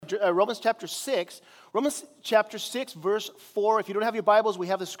Romans chapter 6. Romans chapter 6, verse 4. If you don't have your Bibles, we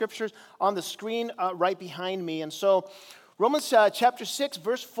have the scriptures on the screen right behind me. And so Romans chapter 6,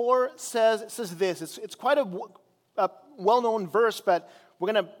 verse 4 says this. It's quite a well-known verse, but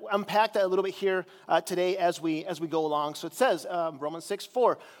we're going to unpack that a little bit here today as we go along. So it says, Romans 6,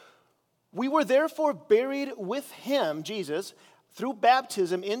 4. We were therefore buried with him, Jesus, through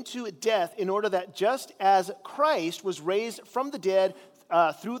baptism into death, in order that just as Christ was raised from the dead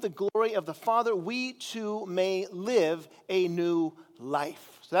through the glory of the Father, we too may live a new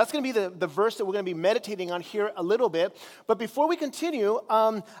life. So that's going to be the verse that we're going to be meditating on here a little bit. But before we continue,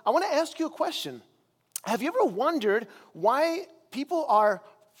 I want to ask you a question. Have you ever wondered why people are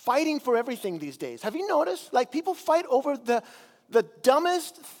fighting for everything these days? Have you noticed? Like, people fight over the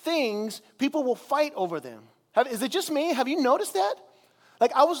dumbest things, people will fight over them. Is it just me? Have you noticed that?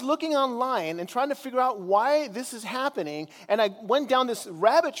 Like, I was looking online and trying to figure out why this is happening, and I went down this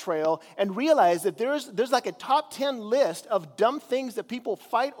rabbit trail and realized that there's like a top 10 list of dumb things that people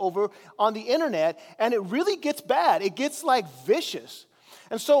fight over on the internet, and it really gets bad. It gets like vicious.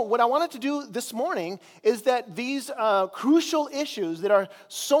 And so what I wanted to do this morning is that these crucial issues that are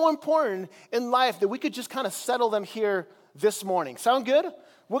so important in life, that we could just kind of settle them here this morning. Sound good?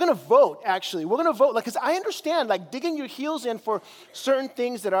 We're going to vote, actually. We're going to vote, because I understand, digging your heels in for certain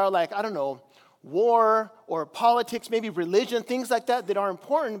things that are war or politics, maybe religion, things like that are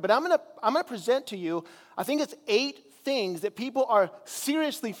important. But I'm going to present to you, I think it's 8 things that people are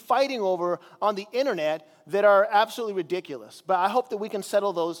seriously fighting over on the internet that are absolutely ridiculous. But I hope that we can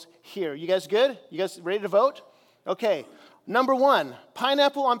settle those here. You guys good? You guys ready to vote? Okay. Number 1,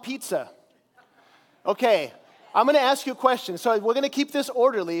 pineapple on pizza. Okay. I'm going to ask you a question. So we're going to keep this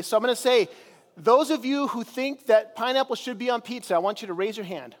orderly. So I'm going to say, those of you who think that pineapple should be on pizza, I want you to raise your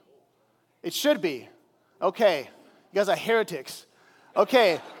hand. It should be. Okay. You guys are heretics.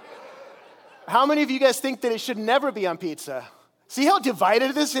 Okay. How many of you guys think that it should never be on pizza? See how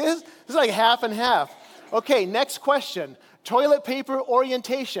divided this is? This is like half and half. Okay, next question. Toilet paper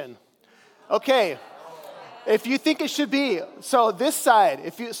orientation. Okay. If you think it should be, so this side,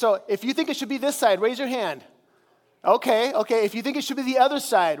 if you think it should be this side, raise your hand. Okay. If you think it should be the other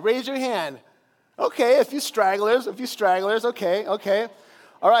side, raise your hand. Okay, a few stragglers, okay.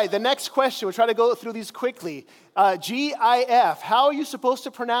 All right, the next question, we'll try to go through these quickly. GIF, how are you supposed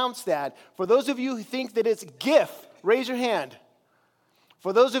to pronounce that? For those of you who think that it's GIF, raise your hand.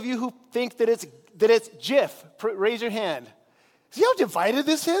 For those of you who think that it's GIF, raise your hand. See how divided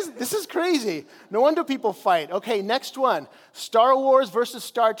this is? This is crazy. No wonder people fight. Okay, next one. Star Wars versus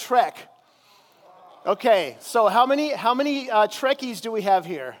Star Trek. Okay, so how many Trekkies do we have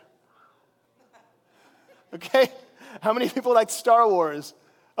here? Okay, how many people like Star Wars?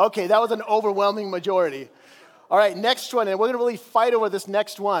 Okay, that was an overwhelming majority. All right, next one, and we're going to really fight over this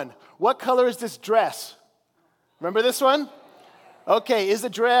next one. What color is this dress? Remember this one? Okay, is the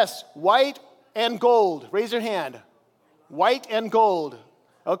dress white and gold? Raise your hand. White and gold.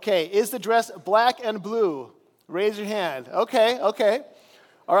 Okay, is the dress black and blue? Raise your hand. Okay.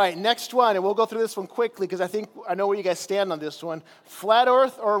 All right, next one, and we'll go through this one quickly because I know where you guys stand on this one. Flat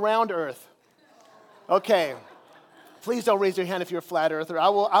Earth or round Earth? Okay. Please don't raise your hand if you're a flat earther. I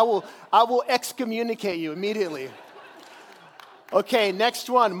will excommunicate you immediately. Okay,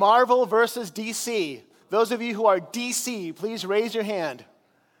 next one, Marvel versus DC. Those of you who are DC, please raise your hand.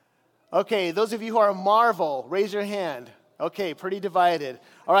 Okay, those of you who are Marvel, raise your hand. Okay, pretty divided.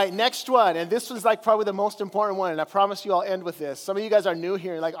 All right, next one, and this was probably the most important one, and I promise you I'll end with this. Some of you guys are new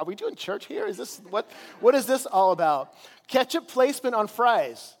here, are we doing church here? Is this, what is this all about? Ketchup placement on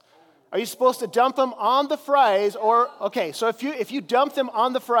fries. Are you supposed to dump them on the fries so if you dump them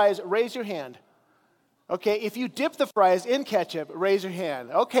on the fries, raise your hand. Okay, if you dip the fries in ketchup, raise your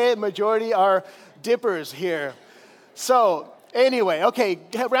hand. Okay, majority are dippers here. So, anyway, okay,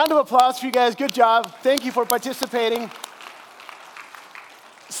 round of applause for you guys. Good job. Thank you for participating.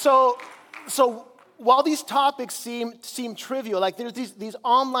 So while these topics seem trivial, there's these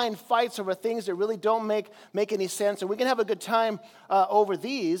online fights over things that really don't make any sense, and we can have a good time over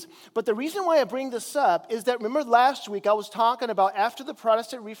these. But the reason why I bring this up is that, remember last week I was talking about after the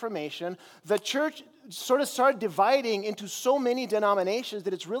Protestant Reformation, the church sort of started dividing into so many denominations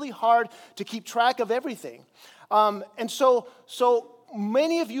that it's really hard to keep track of everything. And so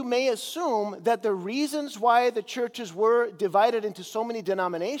many of you may assume that the reasons why the churches were divided into so many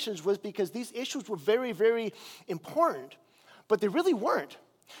denominations was because these issues were very, very important. But they really weren't.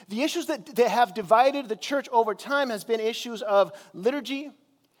 The issues that have divided the church over time has been issues of liturgy,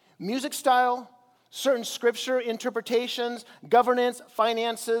 music style, certain scripture interpretations, governance,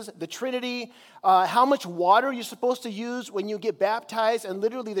 finances, the Trinity, how much water you're supposed to use when you get baptized. And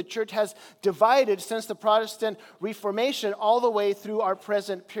literally the church has divided since the Protestant Reformation all the way through our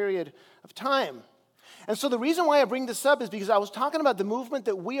present period of time. And so the reason why I bring this up is because I was talking about the movement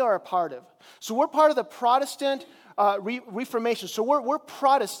that we are a part of. So we're part of the Protestant Reformation. So we're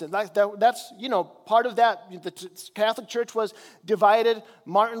Protestant. That's part of that. The Catholic Church was divided,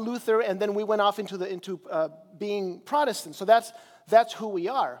 Martin Luther, and then we went off into being Protestant. So that's who we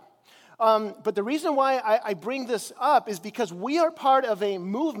are. But the reason why I bring this up is because we are part of a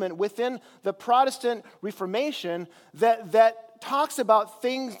movement within the Protestant Reformation that talks about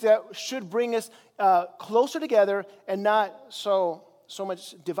things that should bring us closer together and not so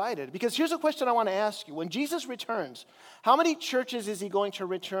much divided. Because here's a question I want to ask you. When Jesus returns, how many churches is he going to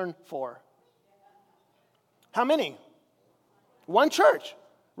return for? How many? One church,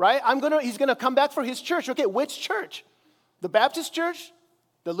 right? He's going to come back for his church. Okay, which church? The Baptist church?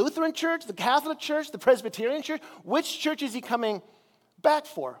 The Lutheran church? The Catholic church? The Presbyterian church? Which church is he coming back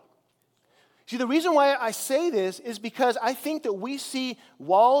for? See, the reason why I say this is because I think that we see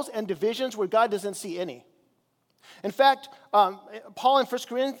walls and divisions where God doesn't see any. In fact, Paul in 1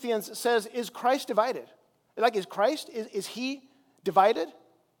 Corinthians says, is Christ divided? Is he divided?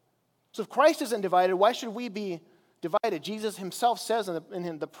 So if Christ isn't divided, why should we be divided? Jesus himself says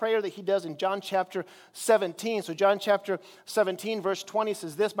in the prayer that he does in John chapter 17. So John chapter 17, verse 20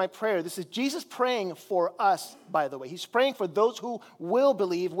 says this, my prayer. This is Jesus praying for us, by the way. He's praying for those who will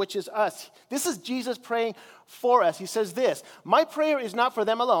believe, which is us. This is Jesus praying for us. He says this, my prayer is not for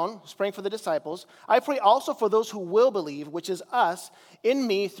them alone. He's praying for the disciples. I pray also for those who will believe, which is us, in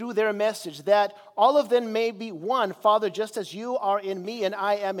me through their message, that all of them may be one. Father, just as you are in me and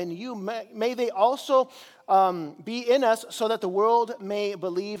I am in you, may they also be in us so that the world may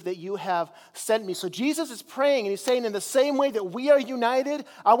believe that you have sent me. So Jesus is praying and he's saying, in the same way that we are united,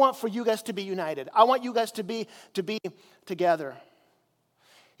 I want for you guys to be united. I want you guys to be together.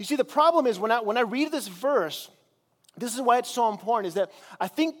 You see, the problem is when I read this verse, this is why it's so important, is that I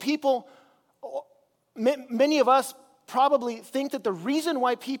think people, many of us probably think that the reason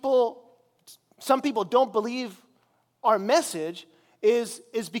why some people don't believe our message is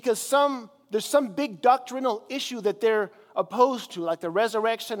because there's some big doctrinal issue that they're opposed to, like the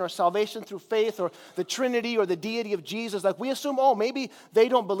resurrection or salvation through faith or the Trinity or the deity of Jesus. Like we assume, maybe they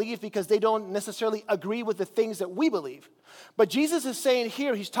don't believe because they don't necessarily agree with the things that we believe. But Jesus is saying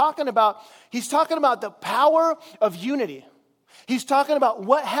here, he's talking about the power of unity. He's talking about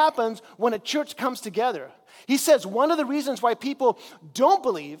what happens when a church comes together. He says one of the reasons why people don't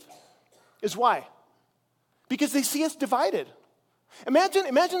believe is why? Because they see us divided. Imagine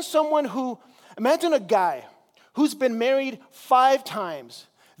a guy who's been married 5 times.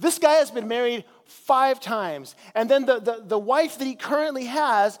 This guy has been married 5 times. And then the wife that he currently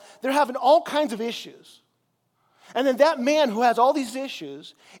has, they're having all kinds of issues. And then that man who has all these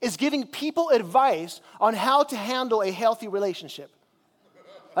issues is giving people advice on how to handle a healthy relationship.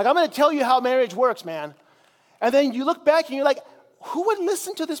 Like, I'm going to tell you how marriage works, man. And then you look back and you're like, who would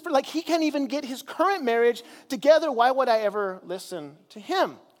listen to this? Like, he can't even get his current marriage together. Why would I ever listen to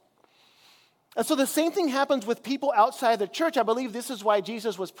him? And so the same thing happens with people outside the church. I believe this is why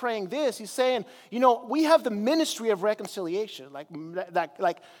Jesus was praying this. He's saying, we have the ministry of reconciliation.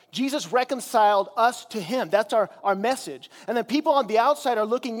 Like Jesus reconciled us to him. That's our message. And then people on the outside are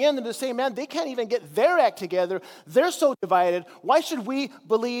looking in and they're saying, man, they can't even get their act together. They're so divided. Why should we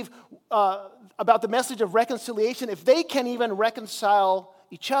believe about the message of reconciliation if they can't even reconcile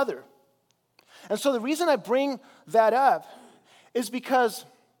each other? And so the reason I bring that up is because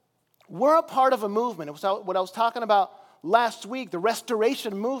we're a part of a movement. It was what I was talking about last week, the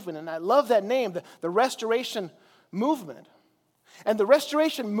Restoration Movement. And I love that name, the Restoration Movement. And the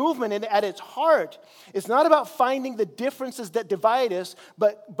Restoration Movement at its heart is not about finding the differences that divide us,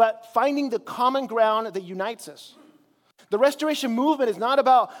 but finding the common ground that unites us. The Restoration Movement is not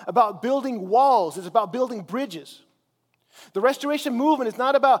about building walls. It's about building bridges. The Restoration Movement is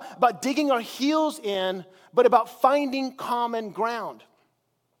not about digging our heels in, but about finding common ground.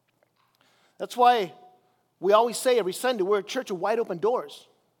 That's why we always say every Sunday, we're a church of wide open doors.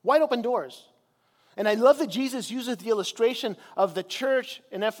 Wide open doors. And I love that Jesus uses the illustration of the church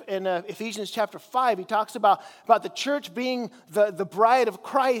in Ephesians chapter 5. He talks about the church being the bride of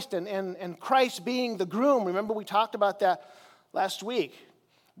Christ and Christ being the groom. Remember we talked about that last week.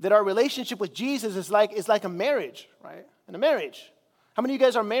 That our relationship with Jesus is like a marriage, right? In a marriage. How many of you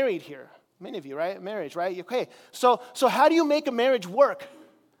guys are married here? Many of you, right? Marriage, right? Okay. So how do you make a marriage work?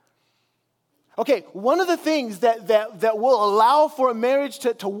 Okay, one of the things that will allow for a marriage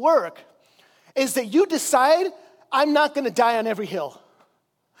to work is that you decide, I'm not going to die on every hill.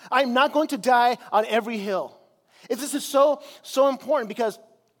 I'm not going to die on every hill. This is so important because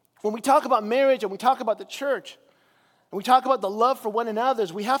when we talk about marriage and we talk about the church, and we talk about the love for one another,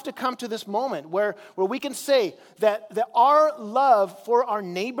 we have to come to this moment where we can say that our love for our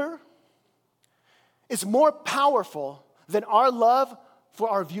neighbor is more powerful than our love for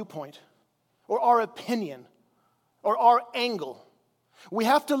our viewpoint or our opinion or our angle. We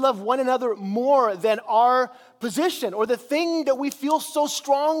have to love one another more than our position or the thing that we feel so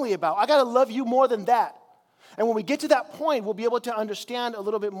strongly about. I got to love you more than that. And when we get to that point, we'll be able to understand a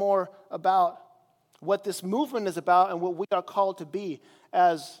little bit more about what this movement is about and what we are called to be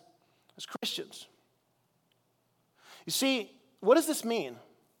as Christians. You see, what does this mean?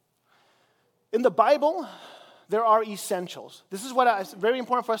 In the Bible, there are essentials. This is it's very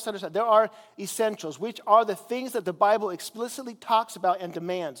important for us to understand. There are essentials, which are the things that the Bible explicitly talks about and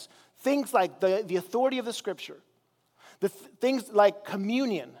demands. Things like the authority of the Scripture, things like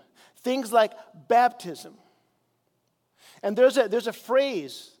communion, things like baptism. And there's a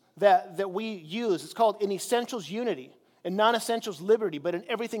phrase that we use. It's called in essentials unity, in non-essentials liberty, but in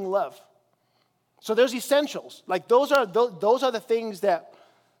everything love. So there's essentials. Like those are the things that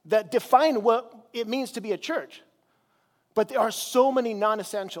define what it means to be a church. But there are so many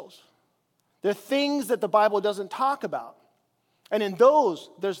non-essentials. There are things that the Bible doesn't talk about. And in those,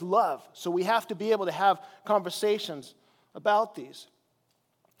 there's love. So we have to be able to have conversations about these.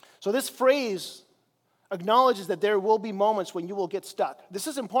 So this phrase acknowledges that there will be moments when you will get stuck. This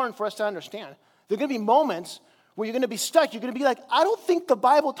is important for us to understand. There are going to be moments where you're going to be stuck. You're going to be like, I don't think the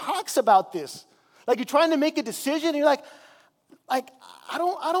Bible talks about this. Like you're trying to make a decision, and you're like I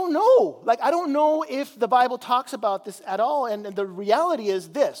don't know. Like I don't know if the Bible talks about this at all. And the reality is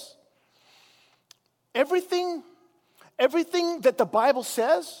this: everything that the Bible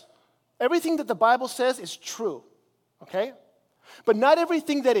says, is true. Okay, but not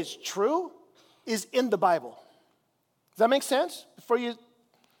everything that is true is in the Bible. Does that make sense? Before you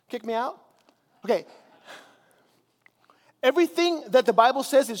kick me out? Okay. Everything that the Bible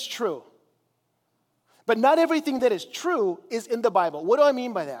says is true. But not everything that is true is in the Bible. What do I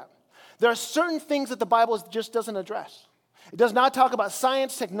mean by that? There are certain things that the Bible just doesn't address. It does not talk about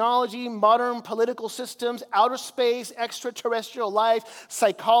science, technology, modern political systems, outer space, extraterrestrial life,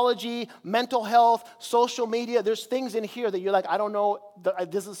 psychology, mental health, social media. There's things in here that you're like, I don't know,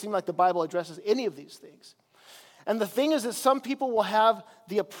 it doesn't seem like the Bible addresses any of these things. And the thing is that some people will have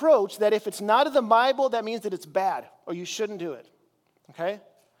the approach that if it's not in the Bible, that means that it's bad or you shouldn't do it. Okay?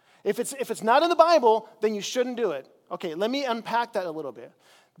 If it's not in the Bible, then you shouldn't do it. Okay, let me unpack that a little bit.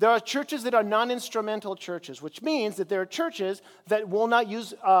 There are churches that are non-instrumental churches, which means that there are churches that will not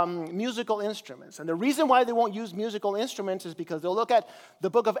use musical instruments. And the reason why they won't use musical instruments is because they'll look at the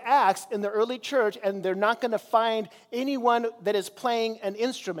book of Acts in the early church, and they're not going to find anyone that is playing an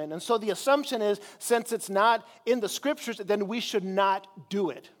instrument. And so the assumption is, since it's not in the scriptures, then we should not do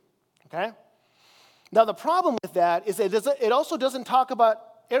it. Okay? Now, the problem with that is it also doesn't talk about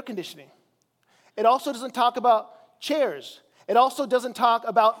air conditioning. It also doesn't talk about chairs. It also doesn't talk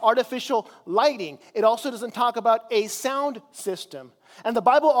about artificial lighting. It also doesn't talk about a sound system. And the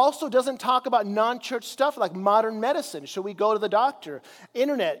Bible also doesn't talk about non-church stuff like modern medicine. Should we go to the doctor?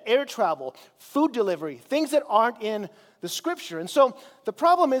 Internet, air travel, food delivery, things that aren't in the scripture. And so the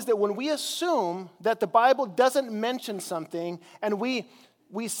problem is that when we assume that the Bible doesn't mention something and we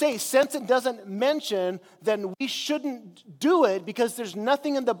say, since it doesn't mention, then we shouldn't do it because there's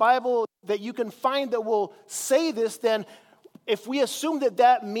nothing in the Bible that you can find that will say this, then if we assume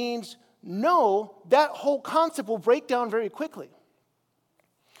that means no, that whole concept will break down very quickly.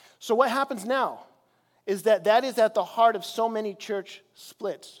 So what happens now is that is at the heart of so many church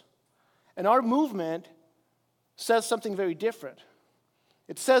splits. And our movement says something very different.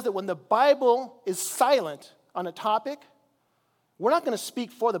 It says that when the Bible is silent on a topic, we're not going to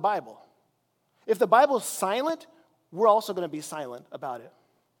speak for the Bible. If the Bible is silent, we're also going to be silent about it.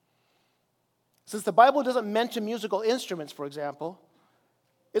 Since the Bible doesn't mention musical instruments, for example,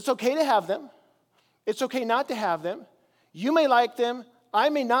 it's okay to have them. It's okay not to have them. You may like them. I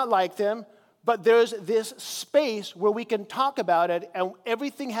may not like them. But there's this space where we can talk about it, and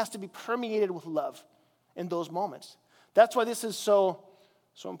everything has to be permeated with love in those moments. That's why this is so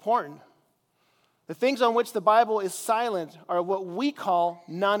important. The things on which the Bible is silent are what we call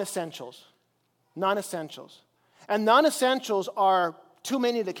non-essentials. Non-essentials. And non-essentials are too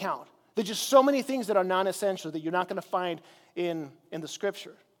many to count. There's just so many things that are non-essential that you're not going to find in the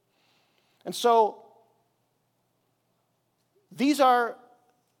scripture. And so these are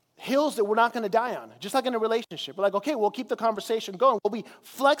hills that we're not going to die on, just like in a relationship. We're like, okay, we'll keep the conversation going. We'll be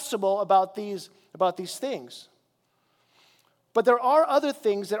flexible about these things. But there are other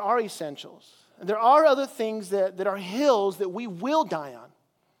things that are essentials. And there are other things that are hills that we will die on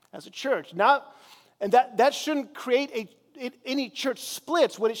as a church. And that shouldn't create any church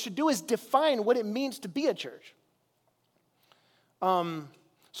splits. What it should do is define what it means to be a church.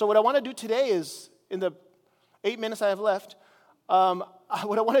 So what I want to do today is, in the 8 minutes I have left,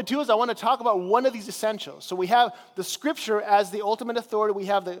 what I want to do is I want to talk about one of these essentials. So we have the Scripture as the ultimate authority. We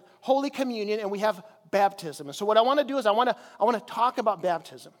have the Holy Communion, and we have baptism. And so what I want to do is I want to talk about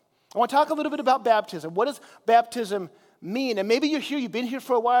baptism. I want to talk a little bit about baptism. What does baptism mean? And maybe you're here, you've been here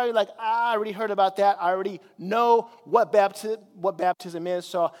for a while, you're like, I already heard about that. I already know what baptism is.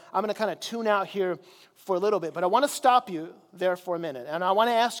 So I'm going to kind of tune out here for a little bit. But I want to stop you there for a minute. And I want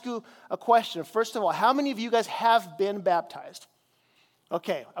to ask you a question. First of all, how many of you guys have been baptized?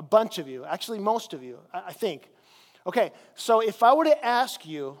 Okay, a bunch of you. Actually, most of you, I think. Okay, so if I were to ask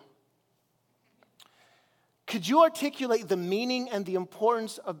you, could you articulate the meaning and the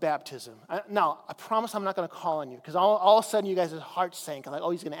importance of baptism? Now, I promise I'm not going to call on you, because all of a sudden you guys' hearts sank. I'm like,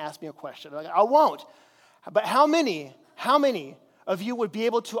 oh, he's going to ask me a question. I'm like, I won't. But how many of you would be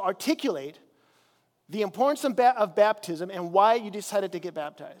able to articulate the importance of baptism and why you decided to get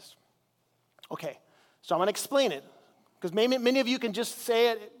baptized? Okay, so I'm going to explain it, because many of you can just say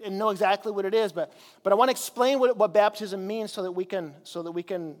it and know exactly what it is, but I want to explain what baptism means so that we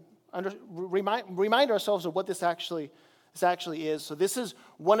can remind ourselves of what this actually is. So this is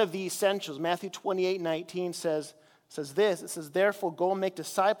one of the essentials. Matthew 28:19 says this. It says, therefore, go and make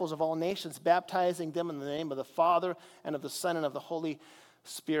disciples of all nations, baptizing them in the name of the Father and of the Son and of the Holy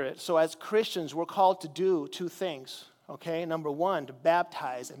Spirit. So as Christians, we're called to do two things. Okay, number one, to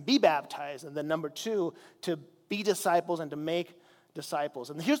baptize and be baptized. And then number two, to be disciples and to make disciples.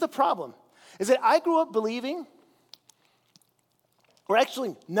 And here's the problem, is that I grew up believing, or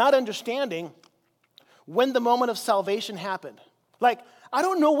actually not understanding, when the moment of salvation happened. Like, I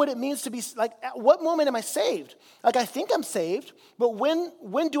don't know what it means to be, like, at what moment am I saved? Like, I think I'm saved, but when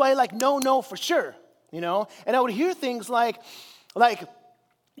do I, know for sure, And I would hear things like,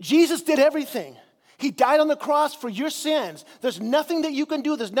 Jesus did everything. He died on the cross for your sins. There's nothing that you can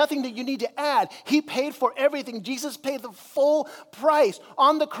do. There's nothing that you need to add. He paid for everything. Jesus paid the full price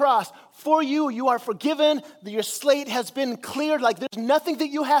on the cross for you. You are forgiven. Your slate has been cleared. Like, there's nothing that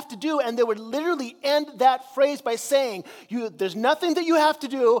you have to do. And they would literally end that phrase by saying, there's nothing that you have to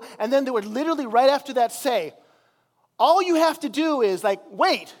do. And then they would literally right after that say, all you have to do is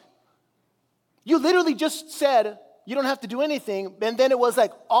wait. You literally just said you don't have to do anything. And then it was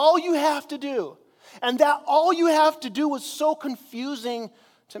all you have to do. And that all you have to do was so confusing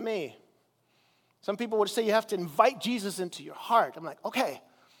to me. Some people would say you have to invite Jesus into your heart. I'm like, okay.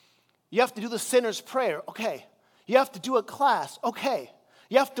 You have to do the sinner's prayer. Okay. You have to do a class. Okay.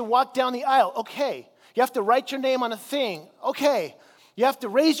 You have to walk down the aisle. Okay. You have to write your name on a thing. Okay. You have to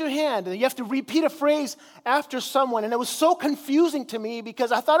raise your hand, and you have to repeat a phrase after someone. And it was so confusing to me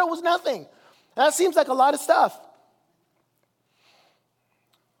because I thought it was nothing. And that seems like a lot of stuff.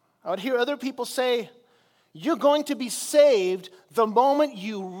 I would hear other people say, you're going to be saved the moment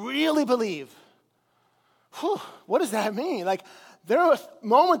you really believe. Whew, what does that mean? There are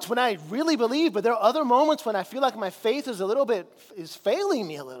moments when I really believe, but there are other moments when I feel like my faith is failing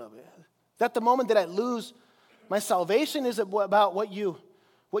me a little bit. Is that the moment that I lose my salvation? Is it about what you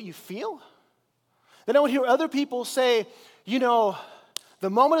feel? Then I would hear other people say, the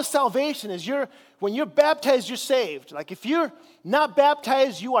moment of salvation is when you're baptized, you're saved. If you're not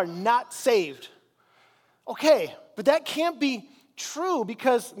baptized, you are not saved. Okay, but that can't be true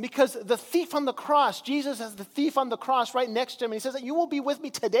because the thief on the cross, Jesus has the thief on the cross right next to him, and he says that you will be with me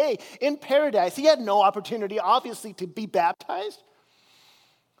today in paradise. He had no opportunity, obviously, to be baptized.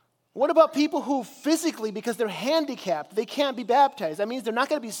 What about people who physically, because they're handicapped, they can't be baptized? That means they're not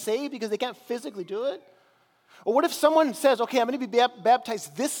going to be saved because they can't physically do it? Or what if someone says, okay, I'm going to be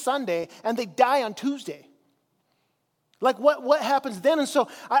baptized this Sunday, and they die on Tuesday? What happens then? And so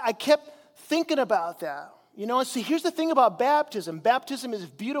I kept thinking about that. And see, here's the thing about baptism. Baptism is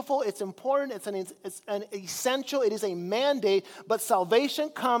beautiful, it's important, it's an essential, it is a mandate, but salvation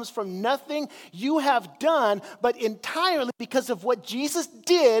comes from nothing you have done, but entirely because of what Jesus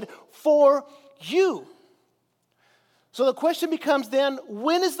did for you. So the question becomes then,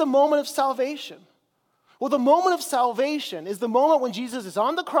 when is the moment of salvation? Well, the moment of salvation is the moment when Jesus is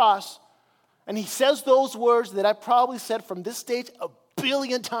on the cross and he says those words that I probably said from this stage 1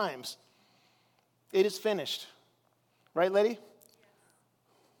 billion times. It is finished. Right, lady?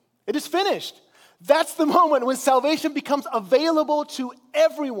 It is finished. That's the moment when salvation becomes available to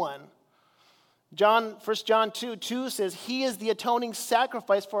everyone. 1 John 2:2 says, He is the atoning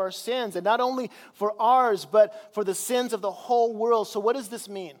sacrifice for our sins, and not only for ours, but for the sins of the whole world. So what does this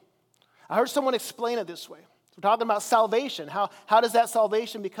mean? I heard someone explain it this way. We're talking about salvation. How does that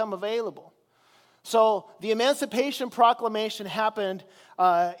salvation become available? So the Emancipation Proclamation happened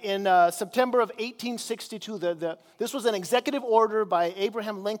in September of 1862. This was an executive order by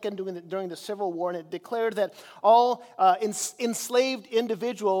Abraham Lincoln during the Civil War, and it declared that all enslaved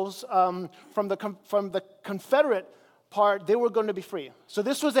individuals from the Confederate part, they were going to be free. So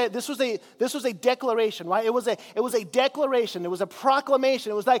this was a declaration, right? It was a declaration. It was a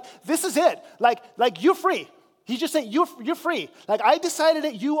proclamation. It was like, this is it. Like you're free. He's just saying you're free. Like, I decided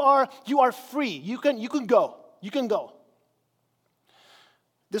that you are free. You can go. You can go.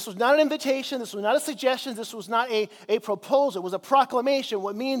 This was not an invitation. This was not a suggestion. This was not a proposal. It was a proclamation,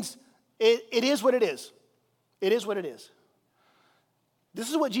 what means it is what it is. It is what it is. This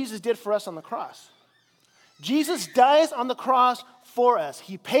is what Jesus did for us on the cross. Jesus dies on the cross for us.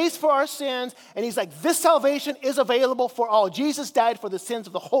 He pays for our sins, and he's like, this salvation is available for all. Jesus died for the sins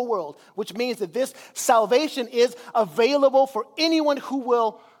of the whole world, which means that this salvation is available for anyone who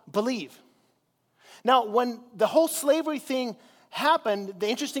will believe. Now, when the whole slavery thing happened, the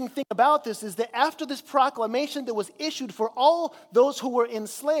interesting thing about this is that after this proclamation that was issued for all those who were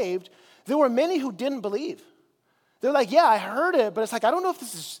enslaved, there were many who didn't believe. They're like, yeah, I heard it, but it's like, I don't know if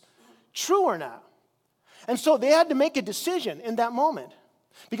this is true or not. And so they had to make a decision in that moment,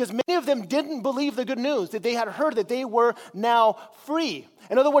 because many of them didn't believe the good news that they had heard that they were now free.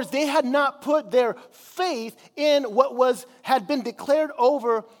 In other words, they had not put their faith in what had been declared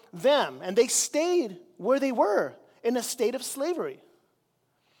over them, and they stayed where they were in a state of slavery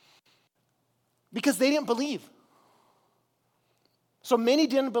because they didn't believe. So many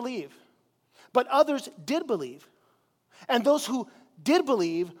didn't believe, but others did believe. And those who did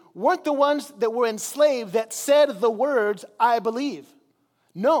believe weren't the ones that were enslaved that said the words, I believe.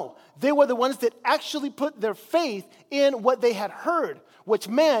 No, they were the ones that actually put their faith in what they had heard, which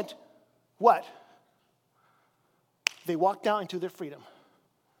meant what? They walked out into their freedom.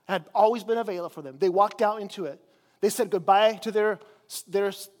 It had always been available for them. They walked out into it. They said goodbye to their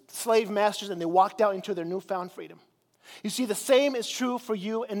slave masters, and they walked out into their newfound freedom. You see, the same is true for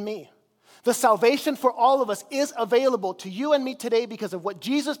you and me. The salvation for all of us is available to you and me today because of what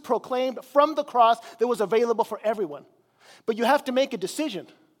Jesus proclaimed from the cross that was available for everyone. But you have to make a decision.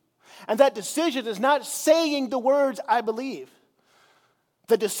 And that decision is not saying the words, I believe.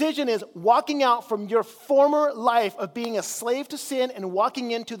 The decision is walking out from your former life of being a slave to sin and walking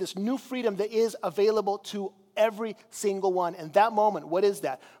into this new freedom that is available to every single one. And that moment, what is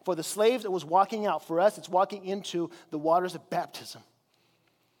that? For the slaves, it was walking out. For us, it's walking into the waters of baptism.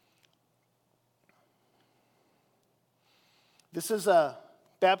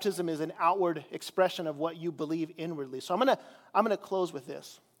 Baptism is an outward expression of what you believe inwardly. So I'm gonna close with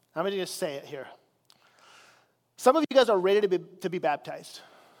this. I'm gonna just say it here. Some of you guys are ready to be baptized.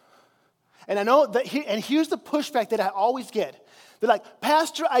 And I know that and here's the pushback that I always get. They're like,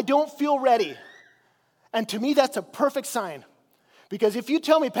 Pastor, I don't feel ready. And to me, that's a perfect sign. Because if you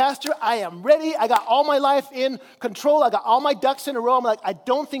tell me, Pastor, I am ready, I got all my life in control, I got all my ducks in a row, I'm like, I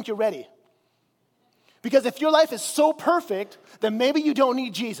don't think you're ready. Because if your life is so perfect, then maybe you don't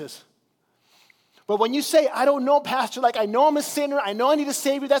need Jesus. But when you say, I don't know, Pastor, like I know I'm a sinner, I know I need a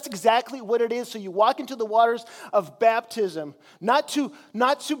Savior, that's exactly what it is. So you walk into the waters of baptism, not to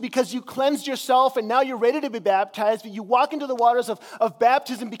because you cleansed yourself and now you're ready to be baptized, but you walk into the waters of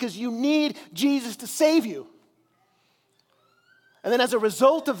baptism because you need Jesus to save you. And then as a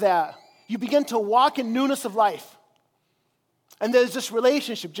result of that, you begin to walk in newness of life. And there's this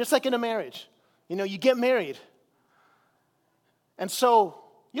relationship, just like in a marriage. You know, you get married. And so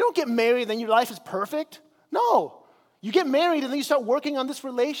you don't get married and then your life is perfect. No. You get married and then you start working on this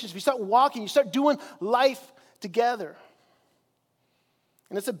relationship. You start walking. You start doing life together.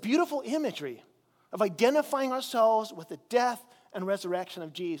 And it's a beautiful imagery of identifying ourselves with the death and resurrection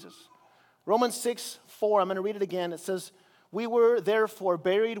of Jesus. Romans 6:4, I'm going to read it again. It says, we were therefore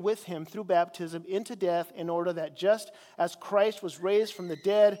buried with him through baptism into death, in order that just as Christ was raised from the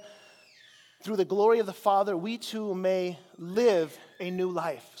dead through the glory of the Father, we too may live a new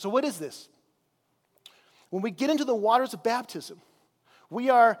life. So what is this? When we get into the waters of baptism,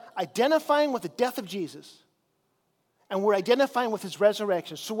 we are identifying with the death of Jesus, and we're identifying with his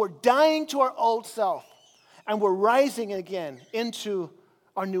resurrection. So we're dying to our old self, and we're rising again into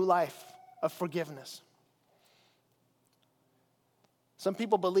our new life of forgiveness. Some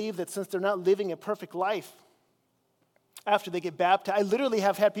people believe that since they're not living a perfect life, after they get baptized. I literally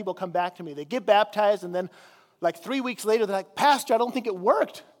have had people come back to me. They get baptized, and then like 3 weeks later, they're like, Pastor, I don't think it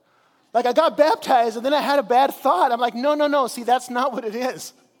worked. Like, I got baptized, and then I had a bad thought. I'm like, no. See, that's not what it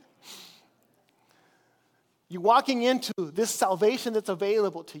is. You're walking into this salvation that's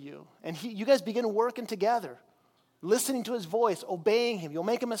available to you, and you guys begin working together, listening to his voice, obeying him. You'll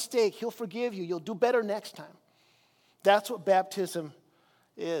make a mistake. He'll forgive you. You'll do better next time. That's what baptism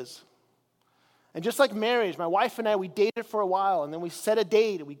is. And just like marriage, my wife and I, we dated for a while, and then we set a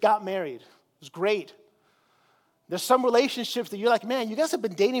date, and we got married. It was great. There's some relationships that you're like, man, you guys have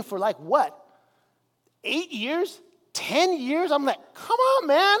been dating for like what? 8 years? 10 years? I'm like, come on,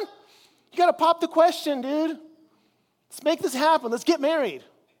 man. You got to pop the question, dude. Let's make this happen. Let's get married.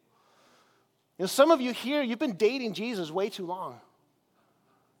 You know, some of you here, you've been dating Jesus way too long.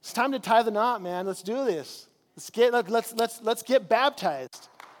 It's time to tie the knot, man. Let's do this. Let's get baptized.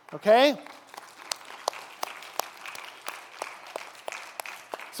 Okay?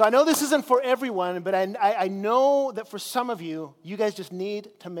 So I know this isn't for everyone, but I know that for some of you, you guys just need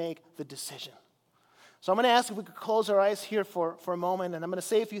to make the decision. So I'm going to ask if we could close our eyes here for a moment, and I'm going to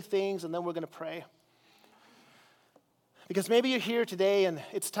say a few things, and then we're going to pray. Because maybe you're here today, and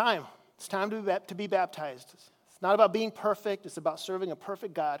it's time. It's time to be baptized. It's not about being perfect. It's about serving a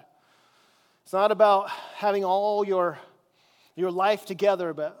perfect God. It's not about having all your life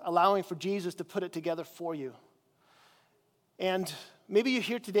together, but allowing for Jesus to put it together for you. And maybe you're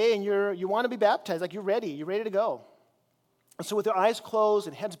here today, and you want to be baptized, like you're ready to go. And so with your eyes closed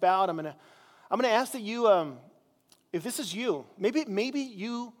and heads bowed, I'm going to ask that you, if this is you, maybe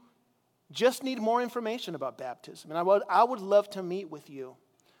you just need more information about baptism, and I would love to meet with you.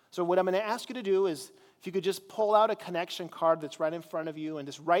 So what I'm going to ask you to do is, if you could just pull out a connection card that's right in front of you and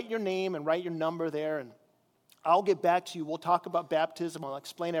just write your name and write your number there, and I'll get back to you. We'll talk about baptism. I'll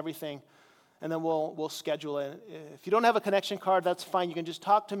explain everything, and then we'll schedule it. If you don't have a connection card, that's fine. You can just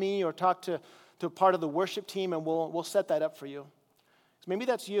talk to me or talk to a part of the worship team, and we'll set that up for you. So maybe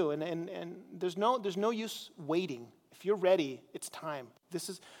that's you, and there's no use waiting. If you're ready, it's time. This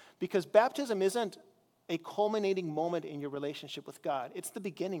is because baptism isn't a culminating moment in your relationship with God. It's the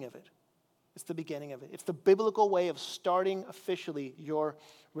beginning of it. It's the beginning of it. It's the biblical way of starting officially your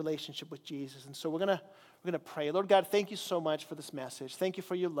relationship with Jesus. And so we're gonna pray. Lord God, thank you so much for this message. Thank you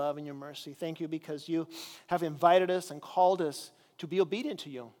for your love and your mercy. Thank you because you have invited us and called us to be obedient to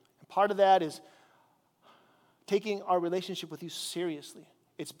you. And part of that is taking our relationship with you seriously.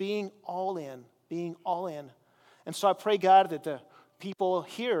 It's being all in. And so I pray, God, that the people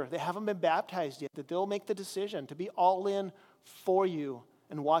here that haven't been baptized yet, that they'll make the decision to be all in for you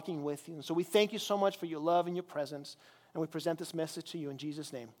and walking with you. And so we thank you so much for your love and your presence, and we present this message to you in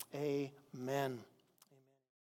Jesus' name. Amen.